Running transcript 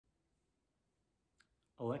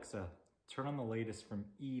Alexa, turn on the latest from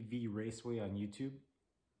EV Raceway on YouTube.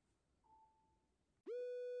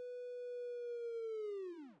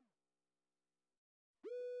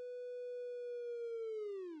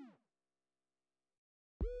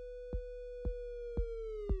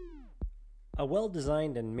 A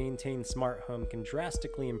well-designed and maintained smart home can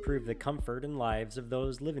drastically improve the comfort and lives of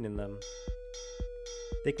those living in them.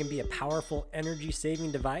 They can be a powerful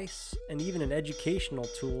energy-saving device and even an educational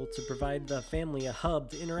tool to provide the family a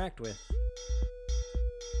hub to interact with.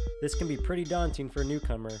 This can be pretty daunting for a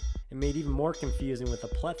newcomer and made even more confusing with a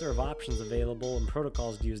plethora of options available and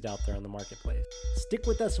protocols used out there on the marketplace. Stick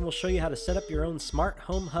with us and we'll show you how to set up your own smart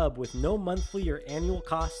home hub with no monthly or annual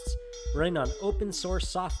costs, running on open source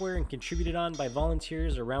software and contributed on by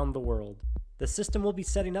volunteers around the world. The system we'll be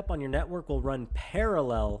setting up on your network will run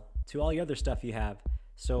parallel to all the other stuff you have,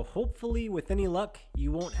 so hopefully with any luck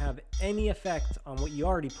you won't have any effect on what you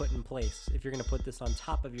already put in place if you're going to put this on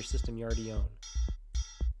top of your system you already own.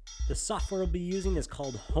 The software we'll be using is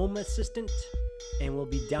called Home Assistant, and we'll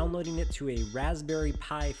be downloading it to a Raspberry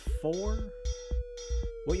Pi 4.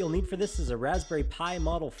 What you'll need for this is a Raspberry Pi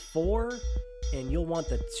Model 4, and you'll want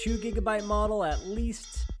the 2GB model, at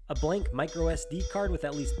least a blank MicroSD card with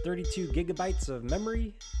at least 32GB of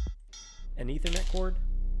memory, an Ethernet cord,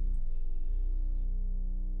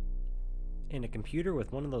 and a computer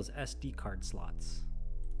with one of those SD card slots.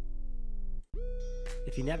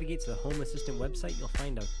 If you navigate to the Home Assistant website, you'll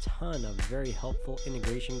find a ton of very helpful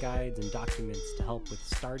integration guides and documents to help with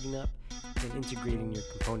starting up and integrating your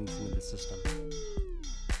components into the system.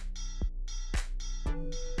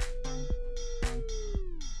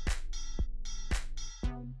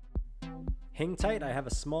 Hang tight, I have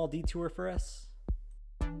a small detour for us.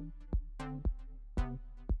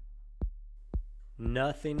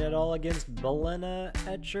 Nothing at all against Balena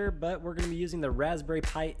Etcher, but we're going to be using the Raspberry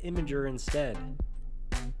Pi Imager instead.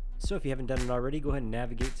 So if you haven't done it already, go ahead and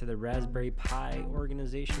navigate to the Raspberry Pi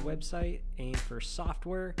organization website, aim for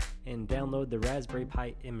software, and download the Raspberry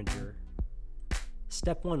Pi Imager.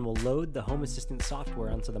 Step 1 will load the Home Assistant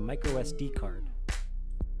software onto the MicroSD card.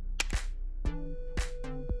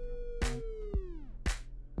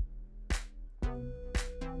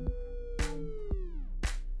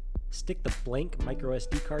 Stick the blank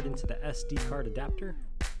MicroSD card into the SD card adapter.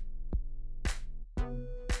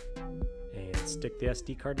 And stick the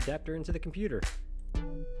SD card adapter into the computer.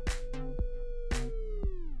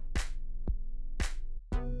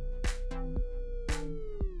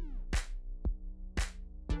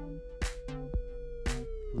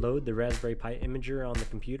 Load the Raspberry Pi Imager on the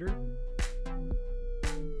computer.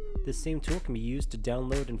 This same tool can be used to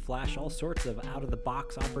download and flash all sorts of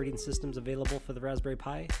out-of-the-box operating systems available for the Raspberry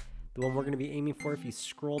Pi. The one we're going to be aiming for, if you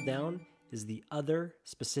scroll down, is the Other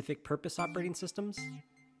Specific Purpose Operating Systems.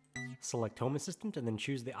 Select Home Assistant and then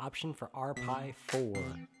choose the option for RPi 4.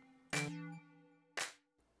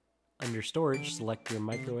 Under Storage, select your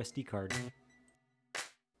MicroSD card.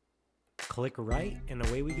 Click Write and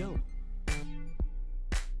away we go.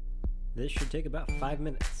 This should take about 5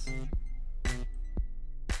 minutes.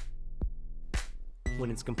 When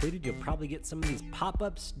it's completed, you'll probably get some of these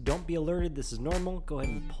pop-ups. Don't be alerted, this is normal. Go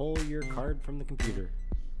ahead and pull your card from the computer.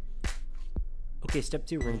 Okay, step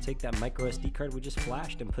 2, we're going to take that MicroSD card we just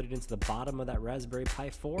flashed and put it into the bottom of that Raspberry Pi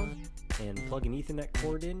 4 and plug an Ethernet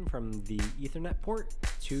cord in from the Ethernet port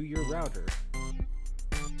to your router.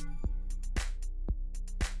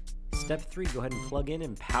 Step 3, go ahead and plug in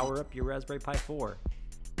and power up your Raspberry Pi 4.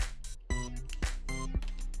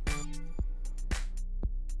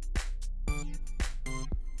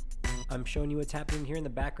 I'm showing you what's happening here in the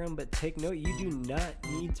background, but take note, you do not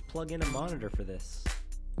need to plug in a monitor for this.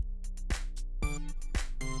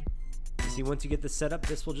 You see, once you get this set up,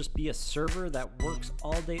 this will just be a server that works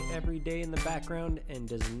all day, every day in the background and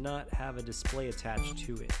does not have a display attached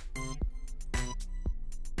to it.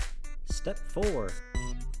 Step 4.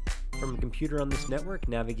 From a computer on this network,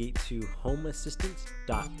 navigate to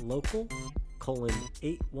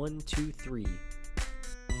homeassistant.local:8123.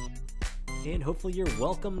 And hopefully you're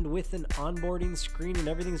welcomed with an onboarding screen and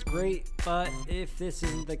everything's great, but if this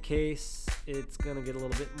isn't the case, it's gonna get a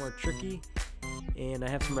little bit more tricky, and I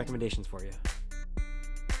have some recommendations for you.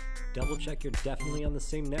 Double check you're definitely on the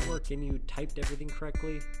same network and you typed everything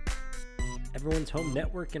correctly. Everyone's home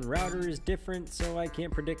network and router is different, so I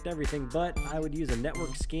can't predict everything, but I would use a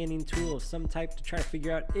network scanning tool of some type to try to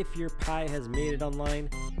figure out if your Pi has made it online.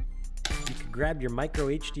 You could grab your micro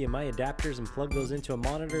HDMI adapters and plug those into a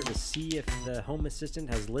monitor to see if the Home Assistant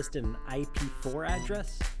has listed an IP4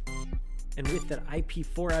 address. And with that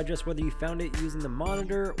IP4 address, whether you found it using the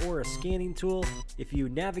monitor or a scanning tool, if you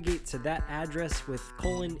navigate to that address with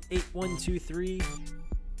 :8123,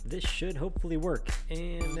 this should hopefully work,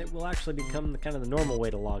 and it will actually become kind of the normal way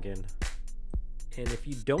to log in. And if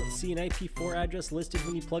you don't see an IP4 address listed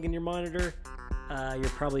when you plug in your monitor, you're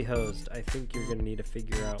probably hosed. I think you're going to need to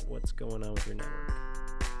figure out what's going on with your network.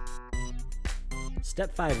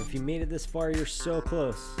 Step 5, if you made it this far, you're so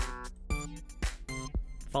close.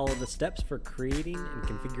 Follow the steps for creating and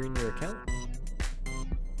configuring your account.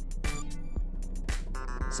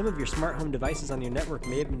 Some of your smart home devices on your network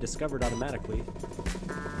may have been discovered automatically.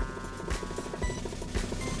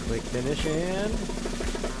 Click finish and...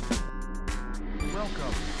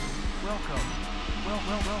 Welcome. Welcome.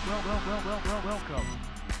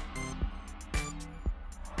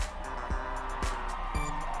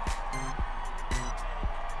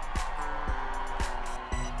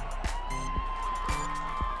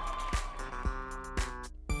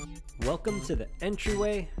 Welcome to the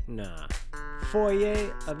entryway,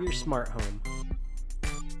 foyer of your smart home.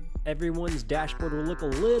 Everyone's dashboard will look a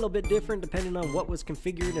little bit different depending on what was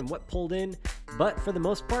configured and what pulled in, but for the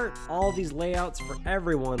most part, all these layouts for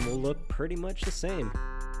everyone will look pretty much the same.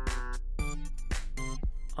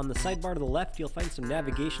 On the sidebar to the left, you'll find some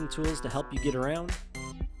navigation tools to help you get around,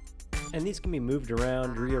 and these can be moved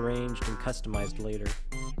around, rearranged, and customized later.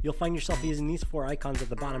 You'll find yourself using these 4 icons at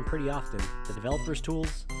the bottom pretty often: the developer's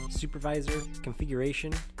tools, supervisor,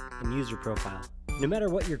 configuration, and user profile. No matter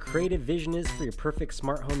what your creative vision is for your perfect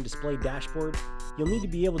smart home display dashboard, you'll need to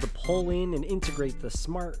be able to pull in and integrate the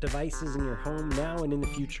smart devices in your home now and in the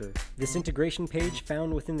future. This integration page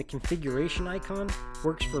found within the configuration icon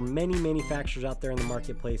works for many manufacturers out there in the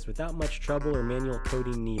marketplace without much trouble or manual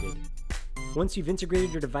coding needed. Once you've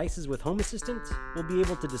integrated your devices with Home Assistant, we'll be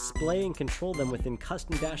able to display and control them within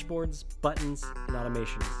custom dashboards, buttons, and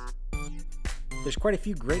automations. There's quite a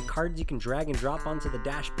few great cards you can drag and drop onto the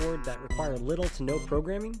dashboard that require little to no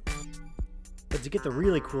programming. But to get the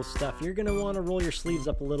really cool stuff, you're going to want to roll your sleeves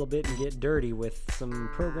up a little bit and get dirty with some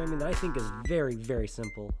programming that I think is very, very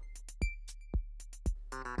simple.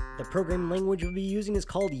 The programming language we'll be using is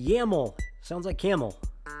called YAML. Sounds like camel.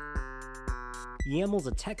 YAML is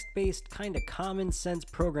a text-based, kind of common sense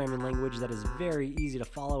programming language that is very easy to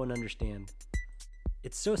follow and understand.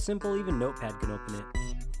 It's so simple even Notepad can open it.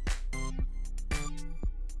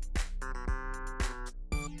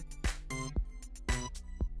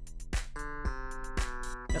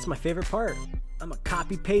 That's my favorite part. I'm a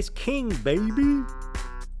copy-paste king, baby!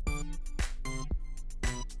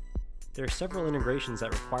 There are several integrations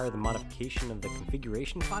that require the modification of the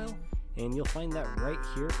configuration file, and you'll find that right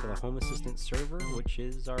here for the Home Assistant server, which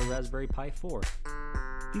is our Raspberry Pi 4.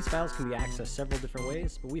 These files can be accessed several different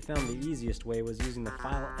ways, but we found the easiest way was using the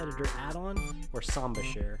File Editor add-on or Samba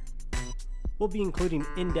Share. We'll be including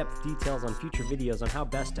in-depth details on future videos on how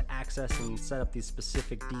best to access and set up these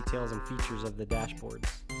specific details and features of the dashboards.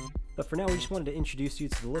 But for now, we just wanted to introduce you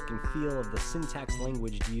to the look and feel of the syntax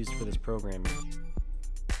language used for this programming.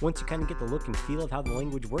 Once you kind of get the look and feel of how the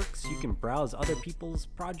language works, you can browse other people's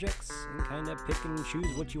projects and kind of pick and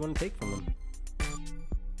choose what you want to take from them.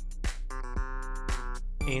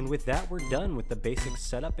 And with that, we're done with the basic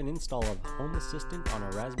setup and install of Home Assistant on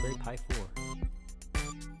a Raspberry Pi 4.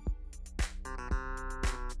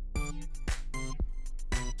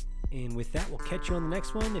 And with that, we'll catch you on the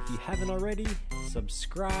next one. If you haven't already,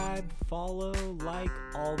 subscribe, follow, like,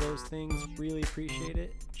 all those things. Really appreciate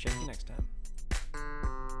it. Check you next time.